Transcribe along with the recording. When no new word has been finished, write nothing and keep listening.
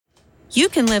you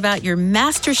can live out your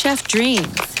MasterChef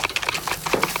dreams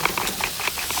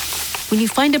when you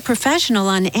find a professional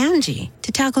on Angie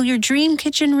to tackle your dream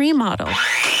kitchen remodel.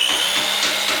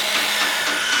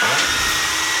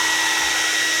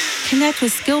 Connect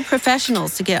with skilled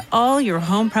professionals to get all your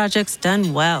home projects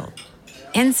done well.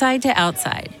 Inside to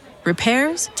outside,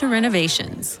 repairs to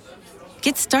renovations.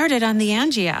 Get started on the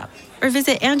Angie app or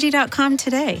visit Angie.com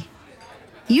today.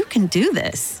 You can do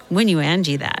this when you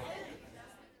Angie that.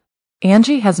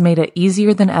 Angie has made it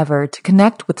easier than ever to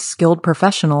connect with skilled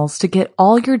professionals to get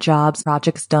all your jobs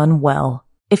projects done well.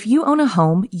 If you own a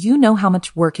home, you know how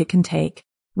much work it can take,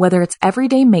 whether it's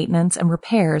everyday maintenance and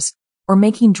repairs or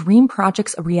making dream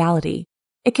projects a reality.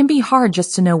 It can be hard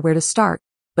just to know where to start,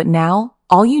 but now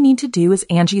all you need to do is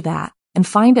Angie that and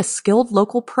find a skilled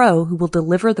local pro who will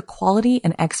deliver the quality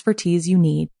and expertise you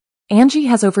need. Angie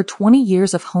has over 20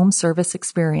 years of home service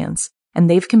experience, and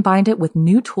they've combined it with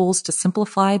new tools to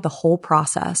simplify the whole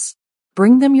process.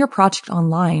 Bring them your project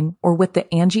online or with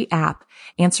the Angie app,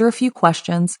 answer a few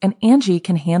questions, and Angie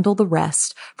can handle the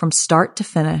rest from start to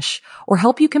finish or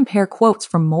help you compare quotes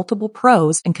from multiple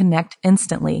pros and connect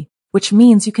instantly, which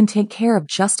means you can take care of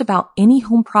just about any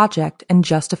home project in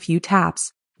just a few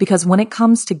taps. Because when it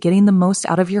comes to getting the most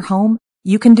out of your home,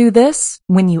 you can do this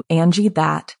when you Angie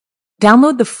that.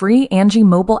 Download the free Angie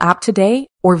mobile app today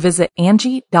or visit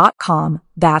Angie.com.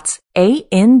 That's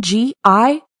ANGI.com.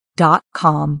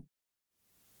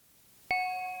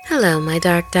 Hello, my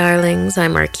dark darlings.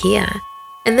 I'm Arkia,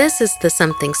 and this is the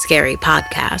Something Scary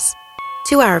podcast.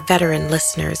 To our veteran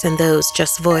listeners and those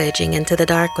just voyaging into the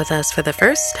dark with us for the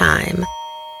first time,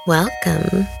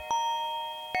 welcome.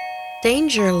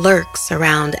 Danger lurks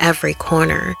around every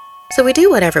corner, so we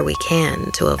do whatever we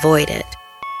can to avoid it.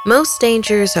 Most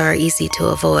dangers are easy to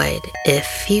avoid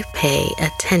if you pay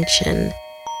attention.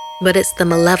 But it's the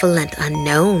malevolent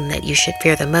unknown that you should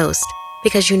fear the most,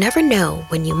 because you never know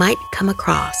when you might come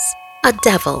across a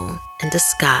devil in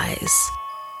disguise.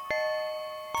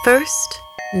 First,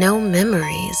 no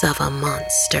memories of a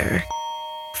monster,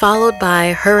 followed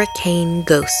by hurricane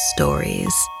ghost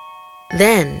stories.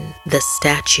 Then the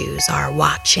statues are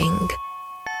watching.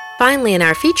 Finally, in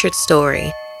our featured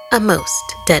story, a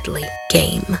most deadly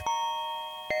game.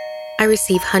 I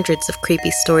receive hundreds of creepy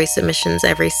story submissions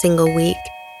every single week,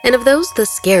 and of those, the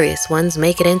scariest ones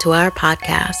make it into our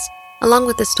podcast, along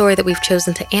with the story that we've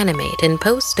chosen to animate and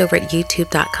post over at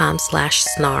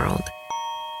youtube.com/snarled.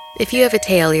 If you have a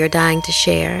tale you're dying to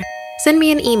share, send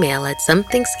me an email at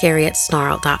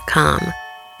somethingscary@snarled.com.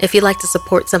 If you'd like to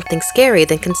support Something Scary,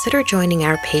 then consider joining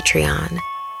our Patreon.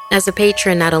 As a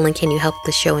patron, not only can you help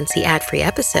the show and see ad-free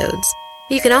episodes,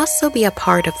 but you can also be a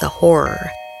part of the horror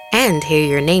and hear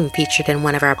your name featured in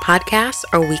one of our podcasts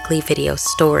or weekly video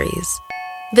stories.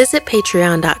 Visit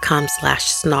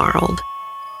patreon.com/snarled.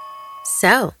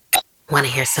 So, want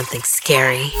to hear something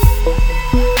scary?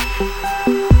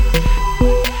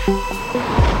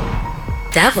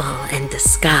 Devil in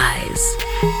disguise.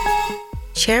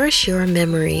 Cherish your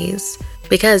memories,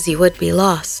 because you would be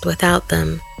lost without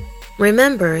them.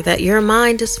 Remember that your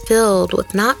mind is filled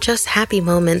with not just happy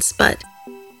moments, but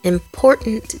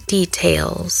important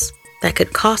details that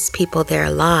could cost people their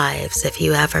lives if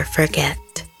you ever forget.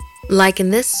 Like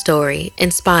in this story,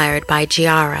 inspired by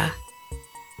Giara.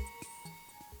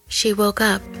 She woke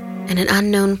up in an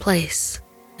unknown place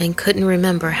and couldn't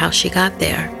remember how she got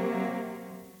there.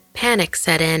 Panic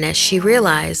set in as she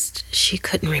realized she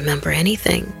couldn't remember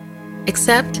anything,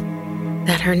 except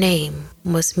that her name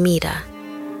was Mita.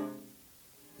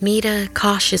 Mita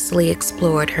cautiously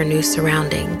explored her new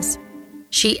surroundings.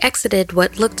 She exited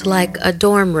what looked like a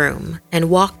dorm room and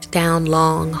walked down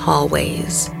long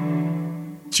hallways.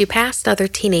 She passed other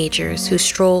teenagers who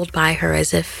strolled by her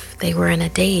as if they were in a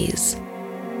daze.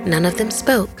 None of them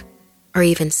spoke or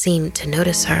even seemed to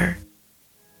notice her.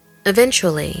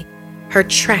 Eventually, her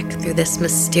trek through this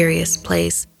mysterious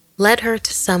place led her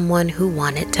to someone who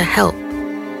wanted to help.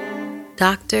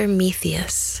 Dr.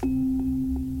 Methius.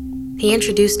 He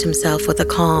introduced himself with a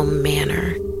calm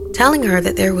manner, telling her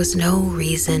that there was no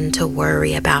reason to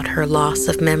worry about her loss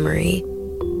of memory.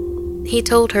 He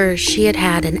told her she had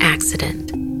had an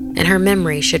accident and her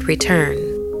memory should return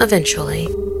eventually.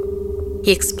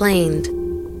 He explained,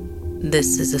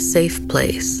 "This is a safe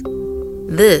place.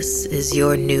 This is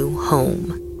your new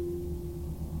home."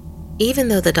 Even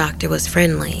though the doctor was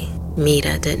friendly,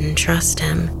 Mita didn't trust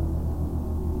him.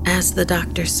 As the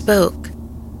doctor spoke,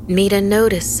 Mita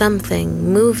noticed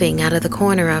something moving out of the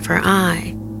corner of her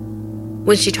eye.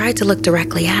 When she tried to look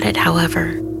directly at it,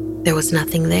 however, there was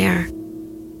nothing there.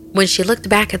 When she looked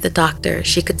back at the doctor,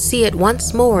 she could see it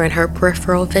once more in her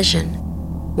peripheral vision.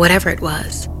 Whatever it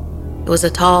was, It was a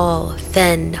tall,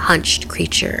 thin, hunched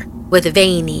creature with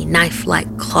veiny,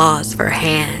 knife-like claws for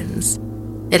hands.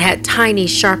 It had tiny,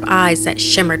 sharp eyes that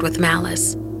shimmered with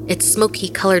malice. Its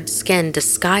smoky-colored skin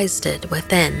disguised it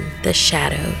within the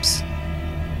shadows.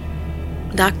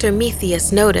 Dr.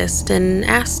 Methius noticed and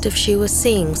asked if she was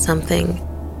seeing something.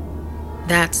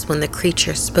 That's when the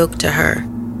creature spoke to her.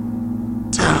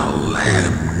 Tell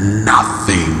him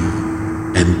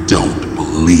nothing, and don't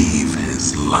believe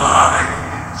his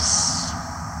lies,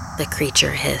 the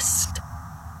creature hissed.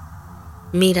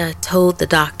 Mita told the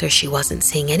doctor she wasn't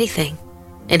seeing anything,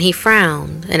 and he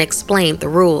frowned and explained the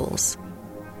rules.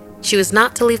 She was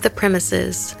not to leave the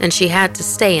premises, and she had to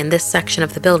stay in this section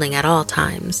of the building at all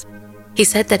times. He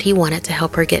said that he wanted to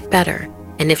help her get better,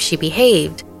 and if she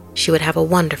behaved, she would have a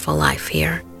wonderful life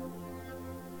here.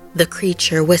 The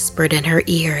creature whispered in her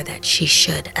ear that she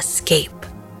should escape.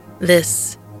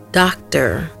 This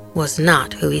doctor was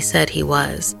not who he said he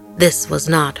was. This was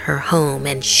not her home,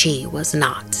 and she was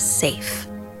not safe.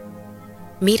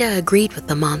 Mita agreed with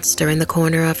the monster in the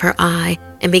corner of her eye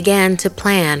and began to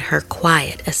plan her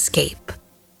quiet escape.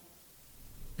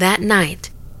 That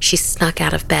night, she snuck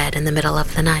out of bed in the middle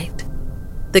of the night.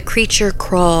 The creature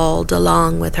crawled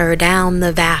along with her down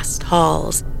the vast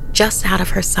halls, just out of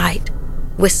her sight,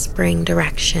 whispering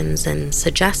directions and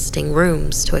suggesting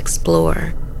rooms to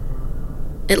explore.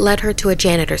 It led her to a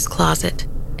janitor's closet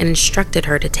and instructed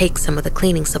her to take some of the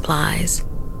cleaning supplies.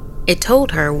 It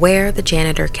told her where the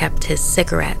janitor kept his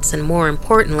cigarettes and, more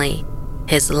importantly,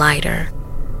 his lighter.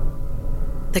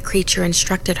 The creature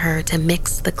instructed her to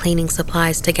mix the cleaning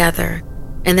supplies together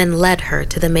and then led her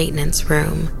to the maintenance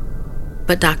room.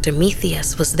 But Dr.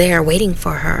 Methius was there waiting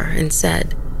for her and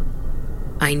said,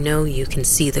 "I know you can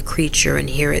see the creature and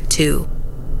hear it too.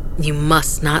 You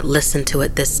must not listen to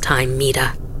it this time,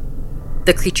 Mita."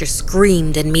 The creature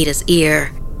screamed in Mita's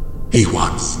ear. He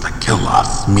wants to kill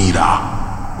us,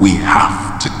 Mita. We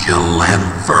have to kill him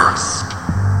first.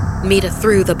 Mita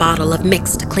threw the bottle of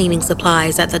mixed cleaning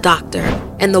supplies at the doctor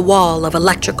and the wall of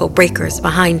electrical breakers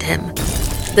behind him.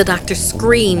 The doctor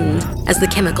screamed as the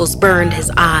chemicals burned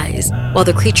his eyes, while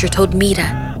the creature told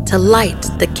Mita to light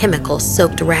the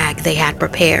chemical-soaked rag they had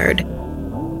prepared.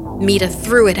 Mita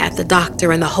threw it at the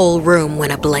doctor and the whole room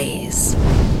went ablaze.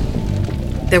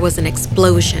 There was an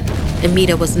explosion, and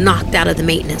Mita was knocked out of the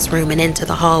maintenance room and into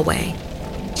the hallway.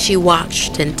 She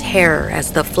watched in terror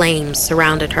as the flames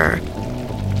surrounded her.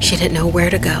 She didn't know where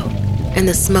to go, and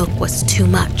the smoke was too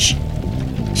much.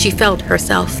 She felt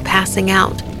herself passing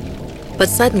out, but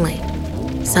suddenly,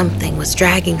 something was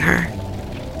dragging her.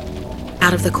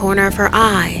 Out of the corner of her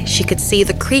eye, she could see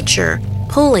the creature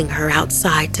pulling her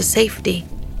outside to safety.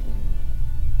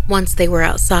 Once they were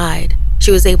outside,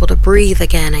 she was able to breathe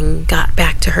again and got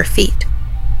back to her feet.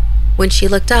 When she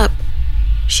looked up,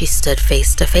 she stood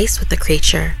face to face with the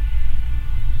creature.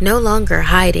 No longer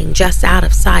hiding just out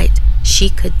of sight, she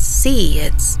could see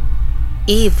its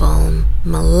evil,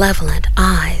 malevolent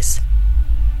eyes.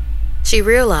 She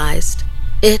realized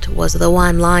it was the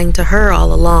one lying to her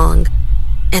all along,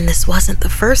 and this wasn't the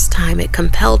first time it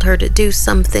compelled her to do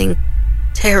something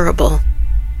terrible.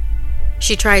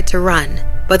 She tried to run,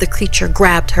 but the creature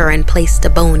grabbed her and placed a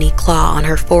bony claw on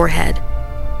her forehead.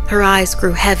 Her eyes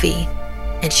grew heavy,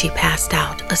 and she passed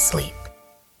out asleep.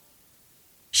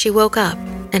 She woke up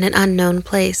in an unknown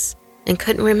place and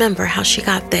couldn't remember how she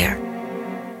got there.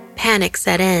 Panic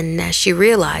set in as she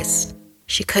realized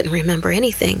she couldn't remember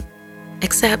anything,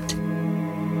 except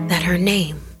that her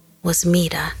name was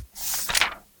Mita.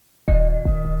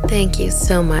 Thank you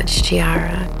so much,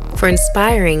 Chiara, for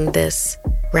inspiring this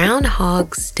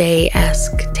Groundhog's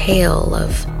Day-esque tale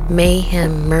of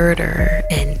mayhem, murder,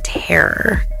 and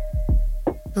terror.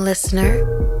 Listener,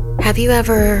 have you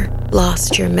ever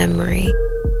lost your memory?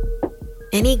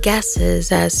 Any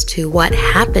guesses as to what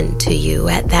happened to you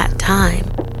at that time?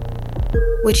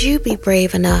 Would you be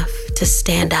brave enough to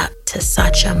stand up to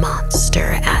such a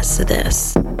monster as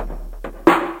this?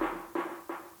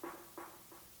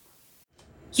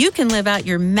 You can live out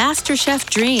your MasterChef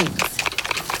dreams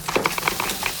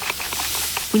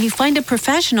when you find a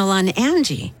professional on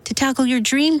Angie to tackle your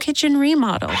dream kitchen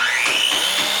remodel.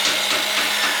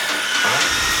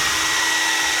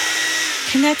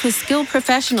 Connect with skilled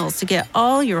professionals to get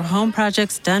all your home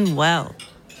projects done well.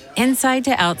 Inside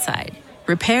to outside,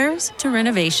 repairs to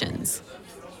renovations.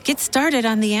 Get started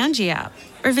on the Angie app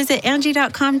or visit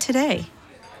Angie.com today.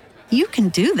 You can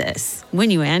do this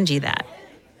when you Angie that.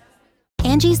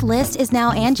 Angie's List is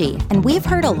now Angie, and we've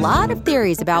heard a lot of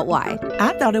theories about why.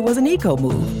 I thought it was an eco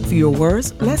move. Fewer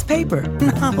words, less paper.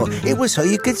 No, it was so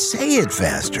you could say it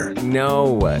faster.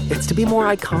 No, it's to be more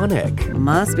iconic.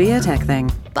 Must be a tech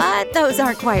thing. But those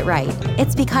aren't quite right.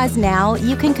 It's because now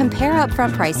you can compare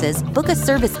upfront prices, book a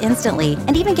service instantly,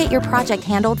 and even get your project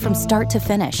handled from start to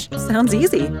finish. Sounds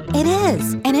easy. It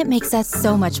is, and it makes us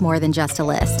so much more than just a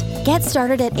list. Get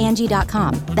started at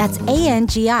Angie.com. That's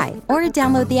ANGI, or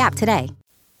download the app today.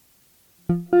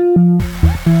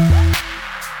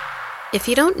 If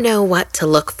you don't know what to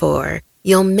look for,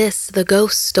 you'll miss the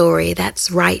ghost story that's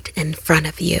right in front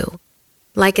of you.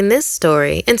 Like in this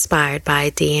story, inspired by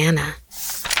Deanna.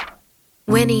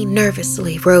 Winnie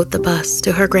nervously rode the bus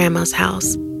to her grandma's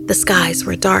house. The skies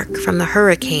were dark from the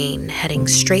hurricane heading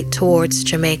straight towards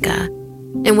Jamaica,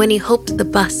 and Winnie hoped the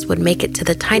bus would make it to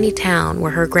the tiny town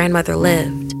where her grandmother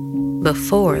lived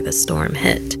before the storm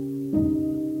hit.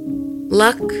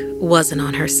 Luck wasn't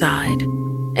on her side,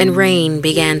 and rain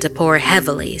began to pour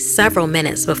heavily several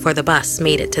minutes before the bus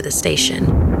made it to the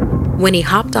station. Winnie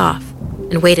hopped off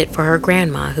and waited for her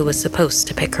grandma, who was supposed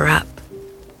to pick her up.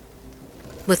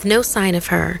 With no sign of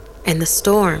her and the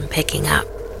storm picking up,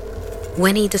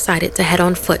 Winnie decided to head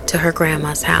on foot to her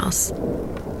grandma's house.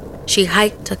 She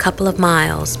hiked a couple of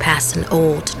miles past an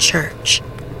old church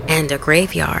and a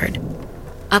graveyard,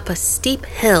 up a steep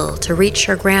hill to reach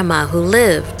her grandma, who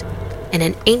lived in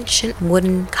an ancient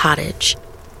wooden cottage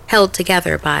held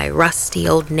together by rusty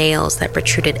old nails that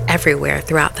protruded everywhere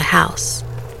throughout the house.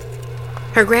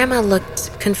 Her grandma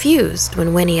looked confused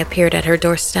when Winnie appeared at her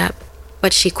doorstep,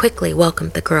 but she quickly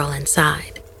welcomed the girl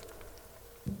inside.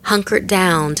 Hunkered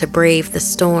down to brave the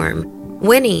storm,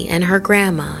 Winnie and her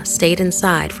grandma stayed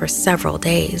inside for several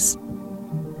days.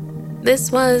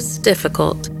 This was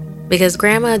difficult because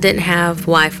Grandma didn't have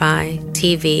Wi-Fi,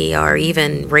 TV, or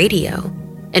even radio,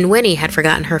 and Winnie had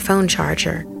forgotten her phone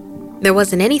charger. There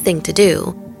wasn't anything to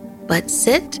do but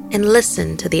sit and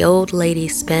listen to the old lady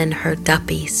spin her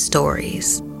duppy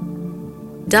stories.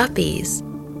 Duppies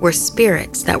were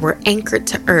spirits that were anchored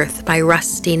to earth by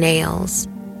rusty nails.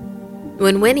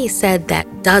 When Winnie said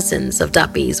that dozens of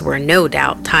duppies were no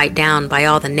doubt tied down by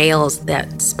all the nails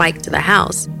that spiked the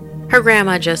house, her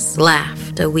grandma just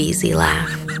laughed a wheezy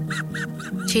laugh.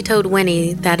 She told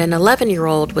Winnie that an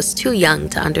 11-year-old was too young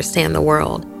to understand the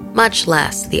world, much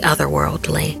less the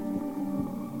otherworldly.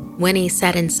 Winnie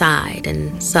sat inside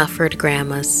and suffered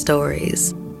Grandma's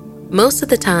stories. Most of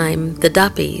the time, the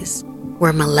duppies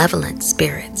were malevolent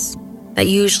spirits that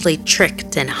usually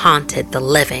tricked and haunted the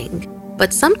living,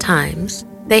 but sometimes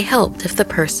they helped if the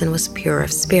person was pure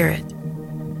of spirit.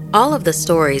 All of the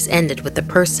stories ended with the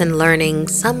person learning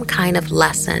some kind of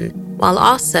lesson while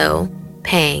also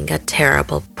paying a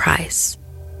terrible price.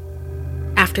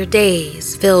 After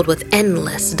days filled with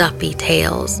endless duppy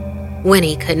tales,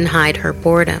 Winnie couldn't hide her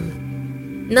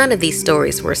boredom. None of these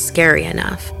stories were scary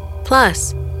enough.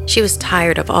 Plus, she was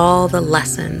tired of all the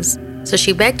lessons, so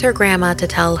she begged her grandma to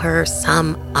tell her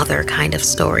some other kind of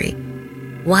story,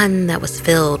 one that was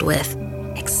filled with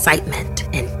excitement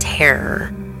and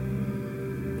terror.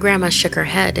 Grandma shook her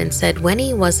head and said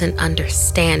Winnie wasn't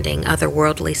understanding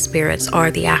otherworldly spirits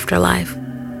or the afterlife.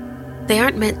 They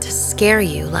aren't meant to scare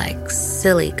you like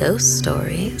silly ghost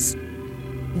stories.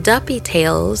 Duppy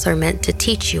tales are meant to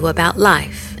teach you about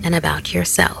life and about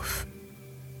yourself.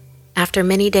 After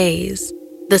many days,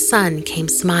 the sun came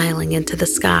smiling into the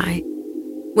sky.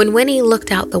 When Winnie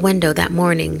looked out the window that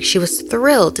morning, she was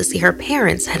thrilled to see her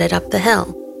parents headed up the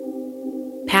hill.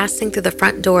 Passing through the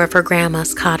front door of her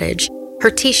grandma's cottage,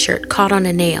 her t-shirt caught on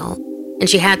a nail, and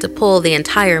she had to pull the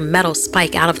entire metal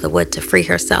spike out of the wood to free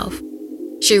herself.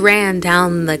 She ran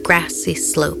down the grassy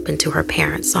slope into her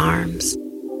parents' arms.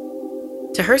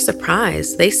 To her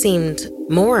surprise, they seemed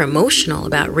more emotional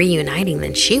about reuniting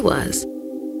than she was.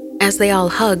 As they all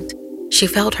hugged, she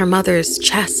felt her mother's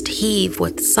chest heave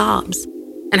with sobs,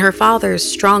 and her father's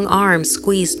strong arms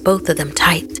squeezed both of them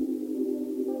tight.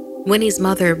 Winnie's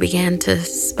mother began to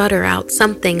sputter out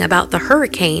something about the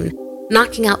hurricane,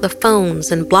 knocking out the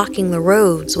phones and blocking the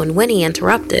roads when Winnie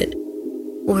interrupted.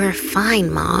 "We're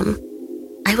fine, Mom.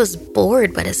 I was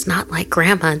bored, but it's not like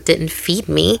Grandma didn't feed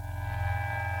me."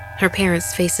 Her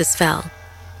parents' faces fell.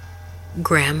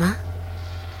 "Grandma?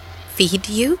 Feed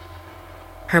you?"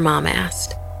 her mom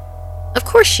asked. Of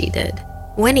course she did.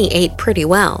 Winnie ate pretty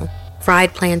well.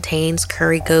 Fried plantains,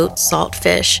 curry goat, salt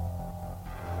fish.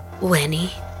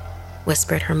 "Winnie,"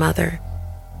 whispered her mother,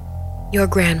 "your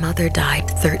grandmother died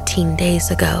 13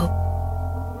 days ago.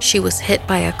 She was hit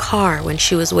by a car when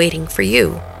she was waiting for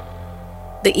you.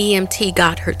 The EMT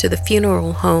got her to the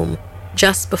funeral home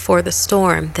just before the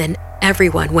storm, then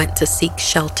everyone went to seek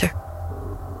shelter."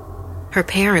 Her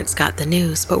parents got the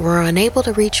news but were unable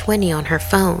to reach Winnie on her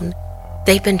phone.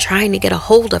 They've been trying to get a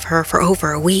hold of her for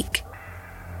over a week.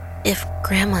 If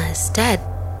Grandma is dead,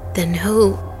 then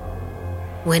who?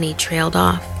 Winnie trailed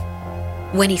off.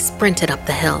 Winnie sprinted up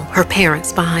the hill, her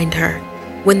parents behind her.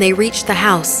 When they reached the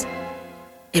house,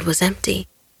 it was empty.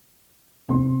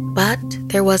 But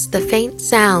there was the faint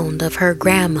sound of her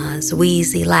grandma's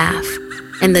wheezy laugh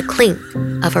and the clink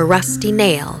of a rusty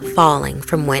nail falling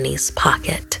from Winnie's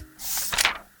pocket.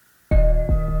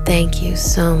 Thank you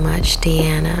so much,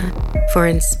 Deanna, for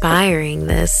inspiring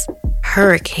this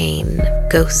hurricane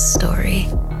ghost story.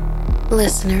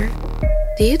 Listener,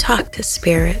 do you talk to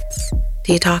spirits?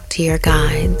 Do you talk to your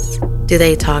guides? Do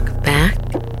they talk back?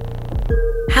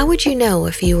 How would you know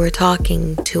if you were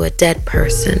talking to a dead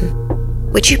person?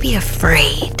 Would you be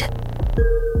afraid?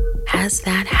 Has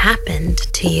that happened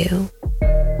to you?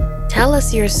 Tell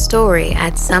us your story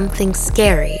at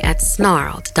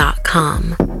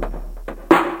somethingscary@snarled.com.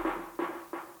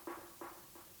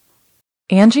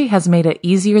 Angie has made it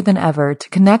easier than ever to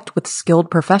connect with skilled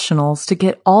professionals to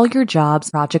get all your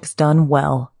jobs projects done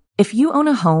well. If you own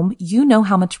a home, you know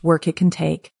how much work it can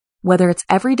take, whether it's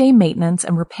everyday maintenance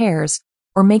and repairs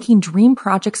or making dream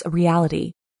projects a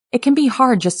reality. It can be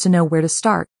hard just to know where to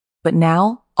start, but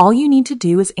now all you need to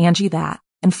do is Angie that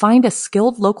and find a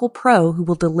skilled local pro who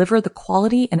will deliver the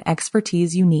quality and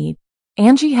expertise you need.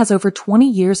 Angie has over 20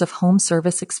 years of home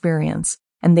service experience,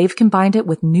 and they've combined it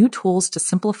with new tools to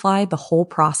simplify the whole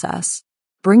process.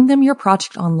 Bring them your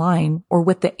project online or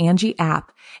with the Angie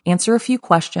app, answer a few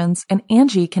questions, and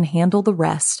Angie can handle the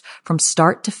rest from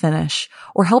start to finish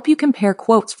or help you compare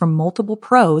quotes from multiple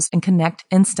pros and connect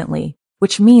instantly,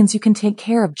 which means you can take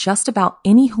care of just about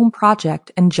any home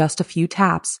project in just a few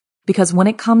taps. Because when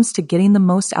it comes to getting the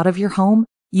most out of your home,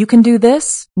 you can do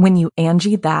this when you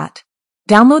Angie that.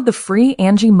 Download the free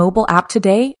Angie mobile app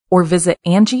today or visit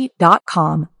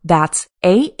Angie.com. That's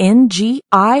ANGI.com.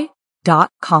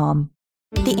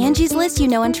 The Angie's List you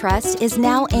know and trust is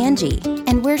now Angie,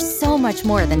 and we're so much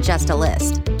more than just a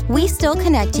list. We still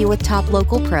connect you with top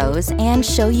local pros and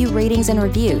show you ratings and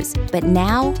reviews, but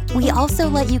now we also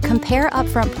let you compare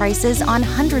upfront prices on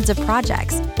hundreds of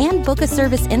projects and book a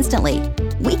service instantly.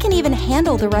 We can even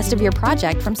handle the rest of your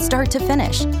project from start to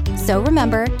finish. So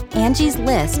remember, Angie's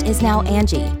List is now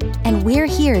Angie, and we're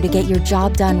here to get your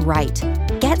job done right.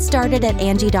 Get started at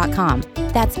Angie.com.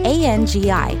 That's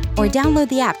ANGI, or download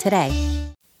the app today.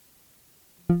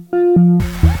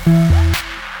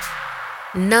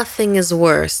 Nothing is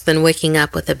worse than waking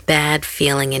up with a bad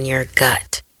feeling in your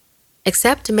gut.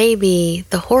 Except maybe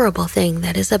the horrible thing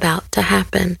that is about to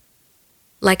happen.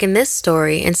 Like in this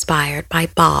story inspired by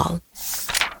Ball.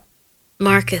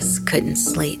 Marcus couldn't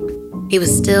sleep. He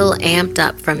was still amped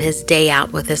up from his day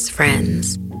out with his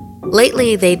friends.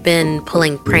 Lately, they'd been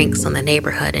pulling pranks on the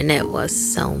neighborhood, and it was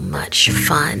so much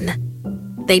fun.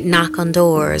 They'd knock on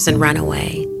doors and run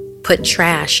away, put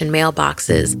trash in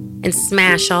mailboxes, and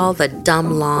smash all the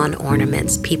dumb lawn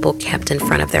ornaments people kept in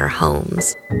front of their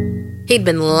homes. He'd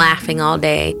been laughing all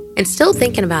day and still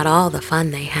thinking about all the fun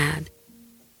they had.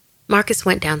 Marcus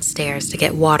went downstairs to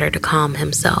get water to calm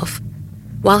himself.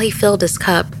 While he filled his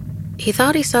cup, he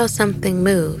thought he saw something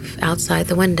move outside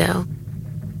the window.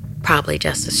 Probably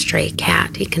just a stray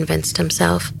cat, he convinced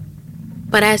himself.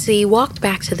 But as he walked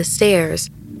back to the stairs,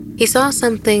 he saw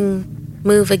something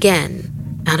move again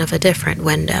out of a different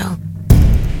window.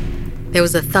 There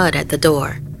was a thud at the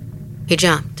door. He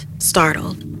jumped,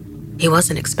 startled. He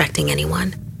wasn't expecting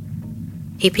anyone.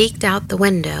 He peeked out the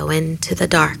window into the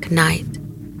dark night.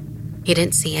 He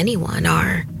didn't see anyone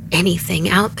or anything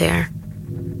out there.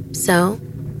 So,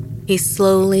 he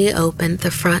slowly opened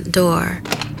the front door.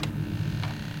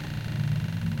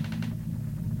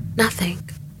 Nothing.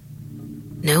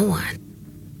 No one.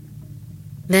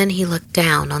 Then he looked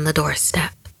down on the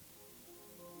doorstep.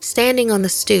 Standing on the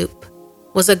stoop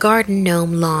was a garden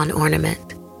gnome lawn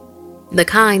ornament. The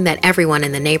kind that everyone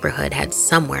in the neighborhood had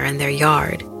somewhere in their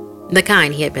yard. The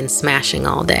kind he had been smashing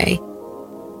all day.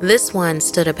 This one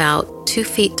stood about 2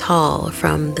 feet tall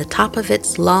from the top of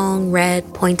its long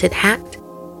red pointed hat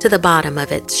to the bottom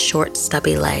of its short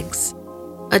stubby legs.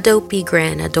 A dopey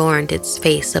grin adorned its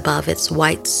face above its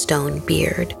white stone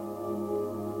beard.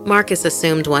 Marcus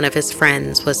assumed one of his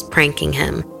friends was pranking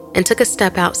him and took a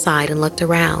step outside and looked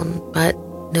around, but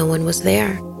no one was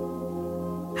there.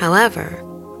 However,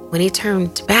 when he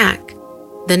turned back,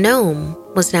 the gnome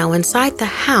was now inside the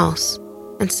house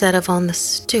instead of on the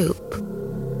stoop.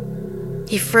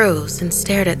 He froze and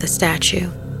stared at the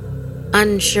statue,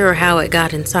 unsure how it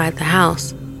got inside the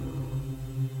house.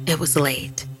 It was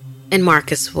late, and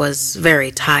Marcus was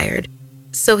very tired,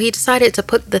 so he decided to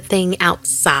put the thing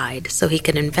outside so he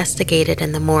could investigate it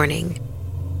in the morning.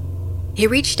 He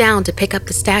reached down to pick up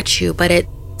the statue, but it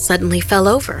suddenly fell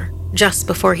over just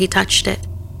before he touched it.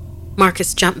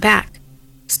 Marcus jumped back,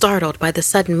 startled by the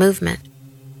sudden movement.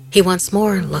 He once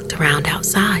more looked around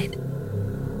outside.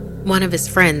 One of his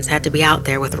friends had to be out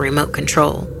there with a remote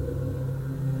control.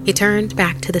 He turned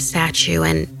back to the statue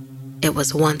and it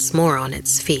was once more on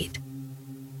its feet.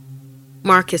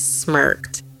 Marcus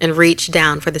smirked and reached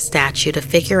down for the statue to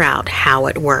figure out how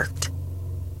it worked.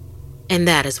 And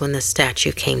that is when the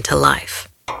statue came to life.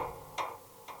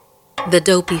 The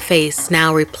dopey face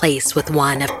now replaced with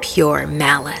one of pure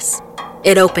malice.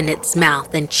 It opened its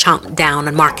mouth and chomped down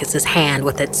on Marcus's hand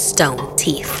with its stone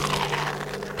teeth.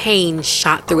 Pain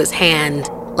shot through his hand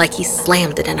like he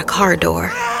slammed it in a car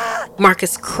door.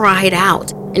 Marcus cried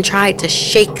out and tried to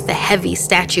shake the heavy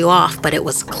statue off, but it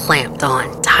was clamped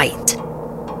on tight.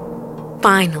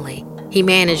 Finally, he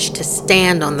managed to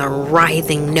stand on the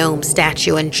writhing gnome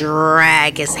statue and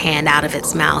drag his hand out of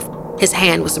its mouth. His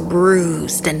hand was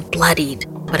bruised and bloodied,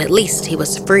 but at least he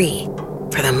was free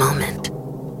for the moment.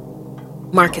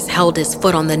 Marcus held his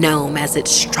foot on the gnome as it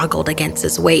struggled against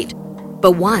his weight,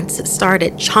 but once it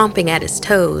started chomping at his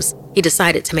toes, he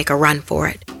decided to make a run for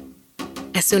it.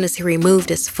 As soon as he removed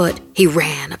his foot, he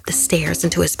ran up the stairs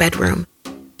into his bedroom.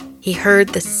 He heard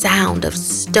the sound of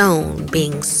stone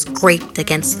being scraped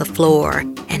against the floor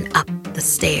and up the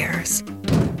stairs.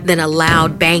 Then a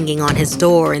loud banging on his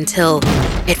door until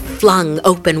it flung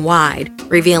open wide,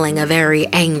 revealing a very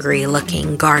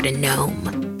angry-looking garden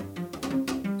gnome.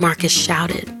 Marcus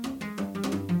shouted,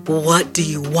 "What do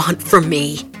you want from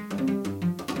me?"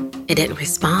 It didn't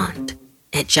respond.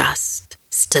 It just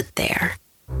stood there.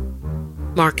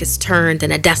 Marcus turned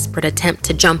in a desperate attempt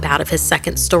to jump out of his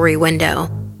second-story window.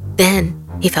 Then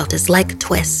he felt his leg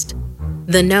twist.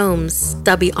 The gnome's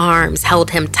stubby arms held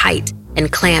him tight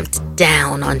and clamped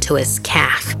down onto his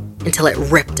calf until it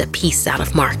ripped a piece out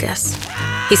of Marcus.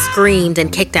 He screamed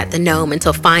and kicked at the gnome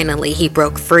until finally he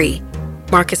broke free.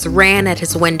 Marcus ran at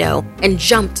his window and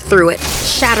jumped through it,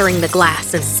 shattering the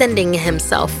glass and sending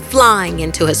himself flying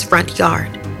into his front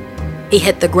yard. He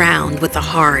hit the ground with a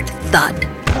hard thud.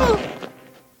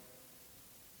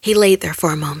 He laid there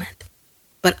for a moment,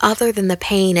 but other than the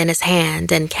pain in his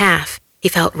hand and calf, he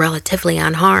felt relatively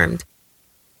unharmed.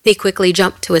 He quickly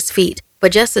jumped to his feet,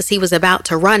 but just as he was about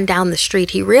to run down the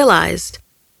street, he realized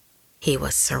he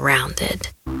was surrounded.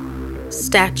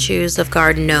 Statues of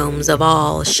garden gnomes of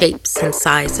all shapes and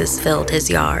sizes filled his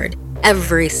yard.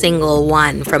 Every single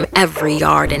one from every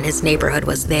yard in his neighborhood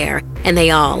was there, and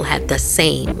they all had the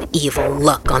same evil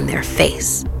look on their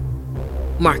face.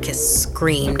 Marcus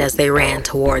screamed as they ran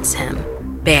towards him,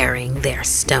 baring their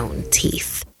stone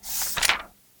teeth.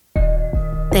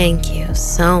 Thank you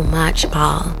so much,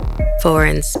 Paul, for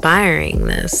inspiring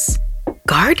this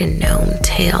garden gnome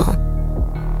tale.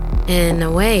 In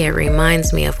a way, it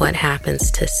reminds me of what happens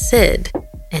to Sid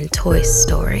in Toy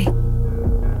Story.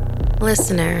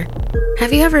 Listener,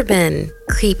 have you ever been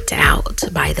creeped out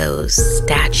by those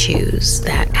statues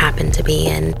that happen to be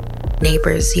in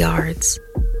neighbors' yards?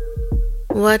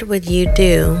 What would you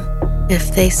do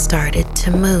if they started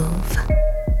to move?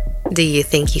 Do you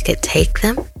think you could take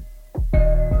them?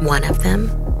 One of them?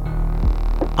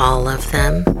 All of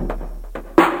them?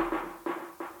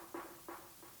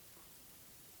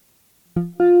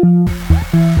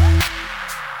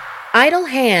 Idle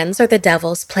hands are the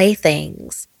devil's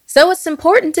playthings, so it's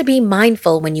important to be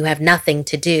mindful when you have nothing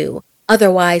to do.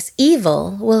 Otherwise,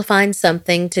 evil will find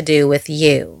something to do with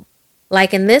you.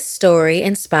 Like in this story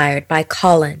inspired by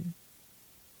Colin.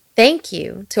 Thank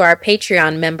you to our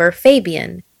Patreon member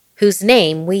Fabian, whose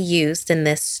name we used in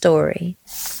this story.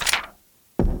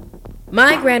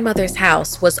 My grandmother's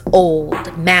house was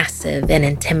old, massive, and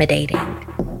intimidating.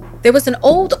 There was an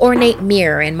old ornate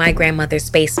mirror in my grandmother's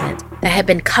basement that had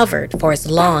been covered for as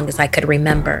long as I could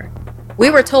remember. We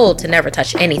were told to never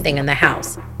touch anything in the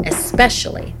house,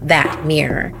 especially that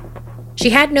mirror.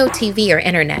 She had no TV or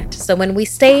internet, so when we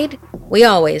stayed, we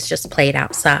always just played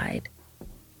outside.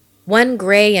 One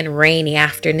gray and rainy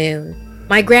afternoon,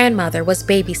 my grandmother was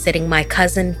babysitting my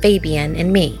cousin Fabian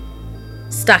and me.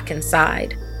 Stuck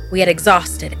inside, we had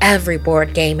exhausted every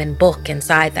board game and book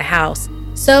inside the house,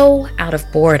 so out of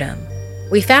boredom,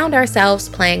 we found ourselves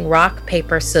playing rock,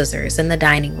 paper, scissors in the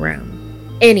dining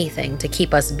room. Anything to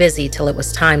keep us busy till it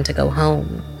was time to go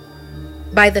home.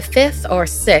 By the 5th or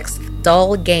 6th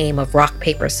dull game of rock,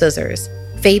 paper, scissors,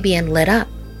 Fabian lit up.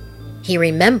 He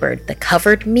remembered the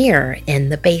covered mirror in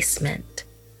the basement.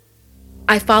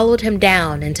 I followed him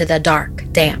down into the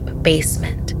dark, damp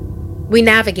basement. We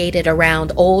navigated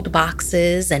around old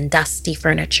boxes and dusty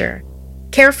furniture,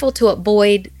 careful to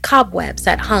avoid cobwebs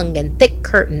that hung in thick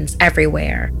curtains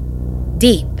everywhere.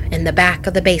 Deep in the back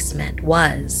of the basement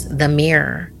was the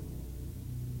mirror.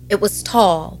 It was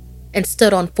tall and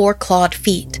stood on 4 clawed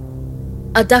feet,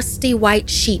 a dusty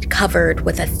white sheet covered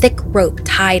with a thick rope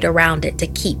tied around it to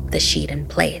keep the sheet in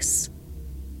place.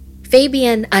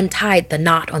 Fabian untied the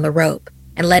knot on the rope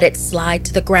and let it slide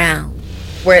to the ground,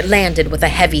 where it landed with a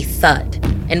heavy thud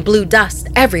and blew dust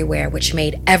everywhere, which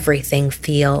made everything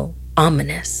feel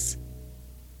ominous.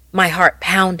 My heart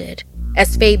pounded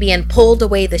as Fabian pulled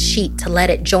away the sheet to let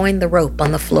it join the rope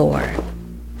on the floor.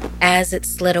 As it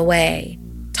slid away,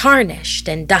 tarnished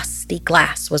and dusty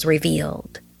glass was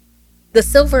revealed. The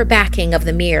silver backing of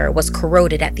the mirror was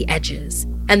corroded at the edges,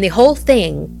 and the whole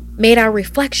thing made our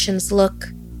reflections look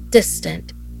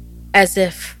distant, as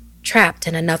if trapped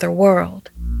in another world.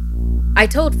 I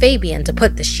told Fabian to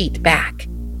put the sheet back,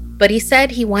 but he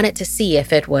said he wanted to see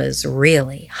if it was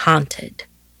really haunted.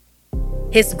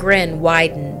 His grin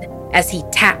widened as he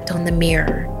tapped on the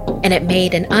mirror, and it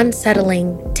made an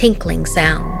unsettling, tinkling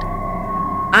sound.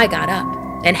 I got up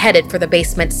and headed for the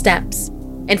basement steps,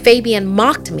 and Fabian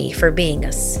mocked me for being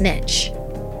a snitch.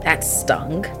 That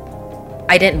stung.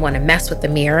 I didn't want to mess with the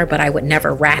mirror, but I would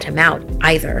never rat him out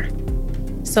either.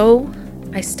 So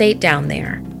I stayed down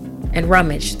there and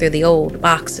rummaged through the old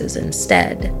boxes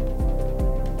instead.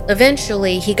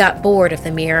 Eventually, he got bored of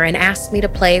the mirror and asked me to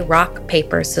play rock,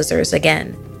 paper, scissors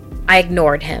again. I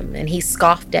ignored him, and he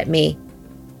scoffed at me,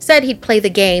 said he'd play the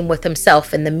game with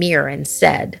himself in the mirror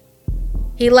instead.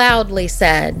 He loudly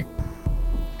said,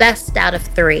 "Best out of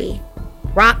 3.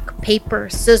 Rock, paper,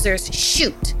 scissors,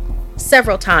 shoot,"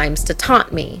 several times to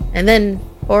taunt me, and then,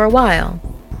 for a while,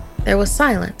 there was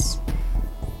silence.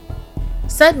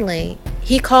 Suddenly,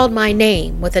 he called my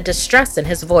name with a distress in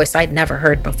his voice I'd never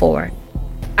heard before.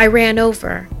 I ran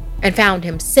over and found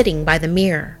him sitting by the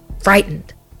mirror,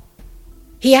 frightened.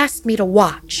 He asked me to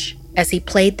watch as he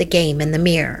played the game in the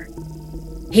mirror.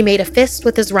 He made a fist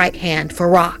with his right hand for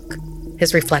rock.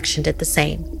 His reflection did the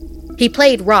same. He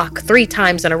played rock 3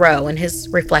 times in a row, and his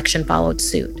reflection followed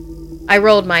suit. I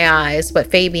rolled my eyes,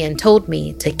 but Fabian told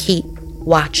me to keep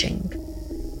watching.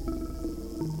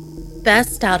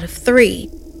 Best out of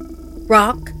 3.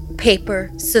 Rock,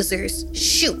 paper, scissors,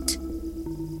 shoot.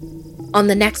 On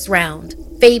the next round,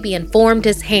 Fabian formed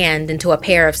his hand into a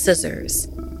pair of scissors.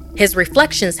 His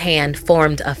reflection's hand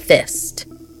formed a fist.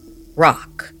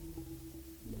 Rock.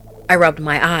 I rubbed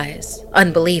my eyes,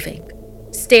 unbelieving,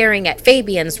 staring at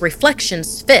Fabian's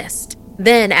reflection's fist,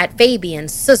 then at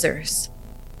Fabian's scissors.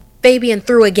 Fabian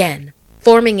threw again,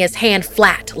 forming his hand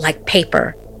flat like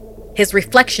paper. His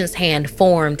reflection's hand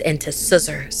formed into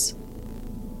scissors.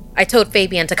 I told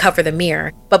Fabian to cover the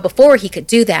mirror, but before he could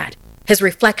do that, his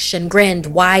reflection grinned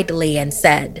widely and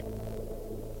said,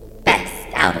 "Best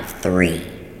out of 3.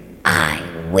 I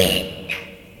win."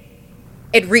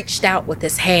 It reached out with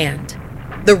his hand.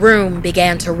 The room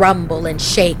began to rumble and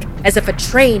shake as if a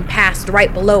train passed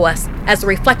right below us as the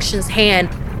reflection's hand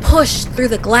pushed through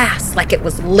the glass like it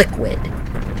was liquid.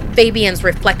 Fabian's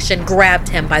reflection grabbed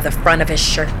him by the front of his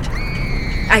shirt.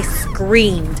 I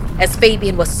screamed as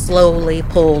Fabian was slowly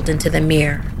pulled into the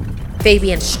mirror.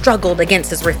 Fabian struggled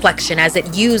against his reflection as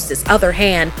it used his other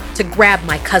hand to grab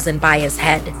my cousin by his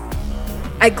head.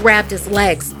 I grabbed his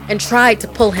legs and tried to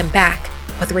pull him back,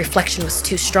 but the reflection was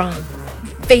too strong.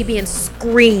 Fabian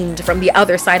screamed from the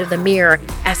other side of the mirror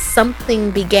as something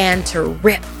began to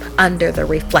rip under the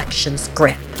reflection's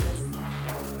grip.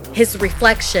 His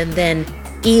reflection then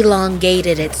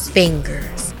elongated its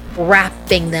fingers,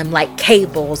 wrapping them like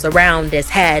cables around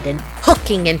his head and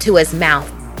hooking into his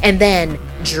mouth, and then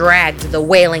dragged the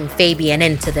wailing Fabian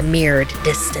into the mirrored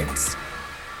distance.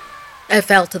 I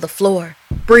fell to the floor,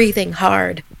 breathing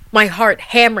hard, my heart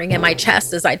hammering in my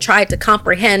chest as I tried to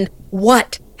comprehend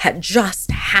what had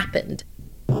just happened.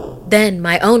 Then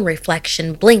my own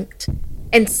reflection blinked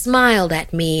and smiled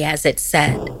at me as it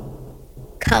said,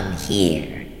 "Come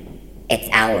here. It's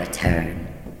our turn.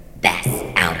 Best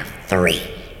out of 3.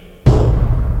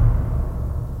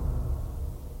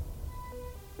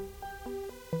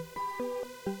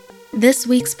 This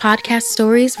week's podcast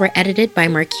stories were edited by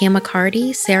Markia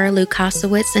McCarty, Sarah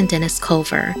Lukasiewicz, and Dennis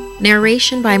Culver.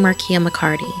 Narration by Markia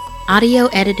McCarty. Audio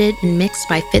edited and mixed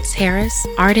by Fitz Harris.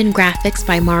 Art and graphics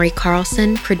by Mari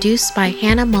Carlson. Produced by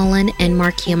Hannah Mullen and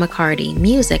Markia McCarty.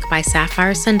 Music by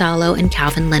Sapphire Sandalo and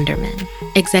Calvin Linderman.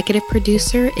 Executive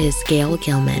producer is Gail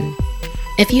Gilman.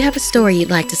 If you have a story you'd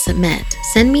like to submit,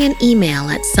 send me an email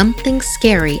at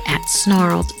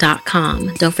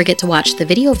somethingscary@snarled.com. Don't forget to watch the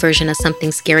video version of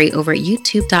Something Scary over at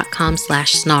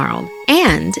youtube.com/snarled.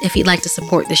 And if you'd like to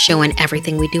support the show and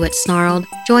everything we do at Snarled,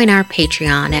 join our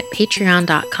Patreon at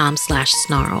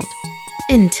patreon.com/snarled.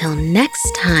 Until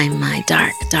next time, my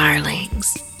dark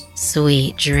darlings.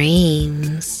 Sweet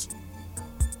dreams.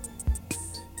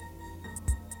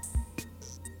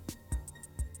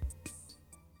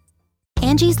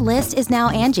 Angie's List is now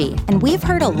Angie, and we've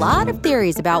heard a lot of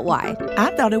theories about why.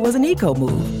 I thought it was an eco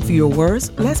move. Fewer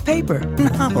words, less paper.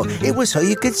 No, it was so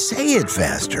you could say it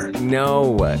faster.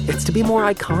 No, it's to be more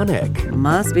iconic.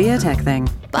 Must be a tech thing.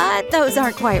 But those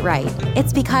aren't quite right.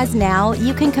 It's because now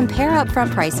you can compare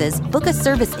upfront prices, book a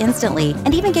service instantly,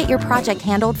 and even get your project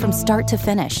handled from start to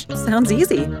finish. Sounds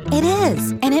easy. It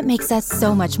is, and it makes us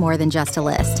so much more than just a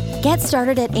list. Get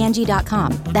started at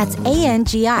Angie.com. That's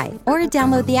ANGI, or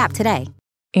download the app today.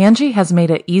 Angie has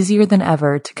made it easier than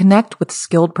ever to connect with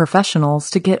skilled professionals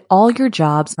to get all your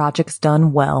jobs projects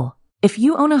done well. If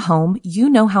you own a home, you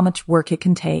know how much work it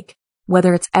can take,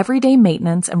 whether it's everyday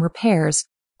maintenance and repairs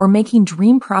or making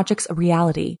dream projects a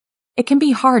reality. It can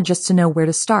be hard just to know where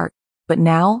to start, but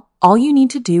now all you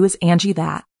need to do is Angie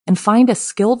that and find a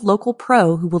skilled local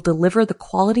pro who will deliver the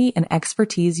quality and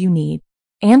expertise you need.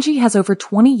 Angie has over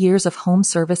 20 years of home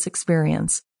service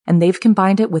experience, and they've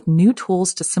combined it with new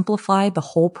tools to simplify the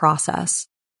whole process.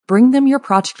 Bring them your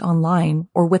project online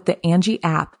or with the Angie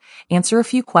app, answer a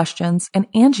few questions, and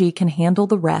Angie can handle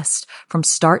the rest from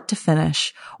start to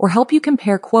finish, or help you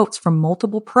compare quotes from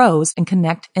multiple pros and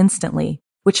connect instantly,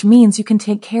 which means you can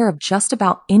take care of just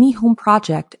about any home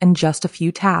project in just a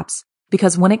few taps.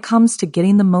 Because when it comes to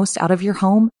getting the most out of your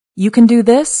home, you can do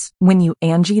this when you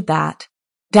Angie that.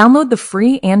 Download the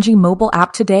free Angie mobile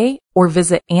app today or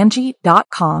visit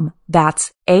Angie.com.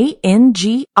 That's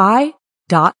ANGI.com.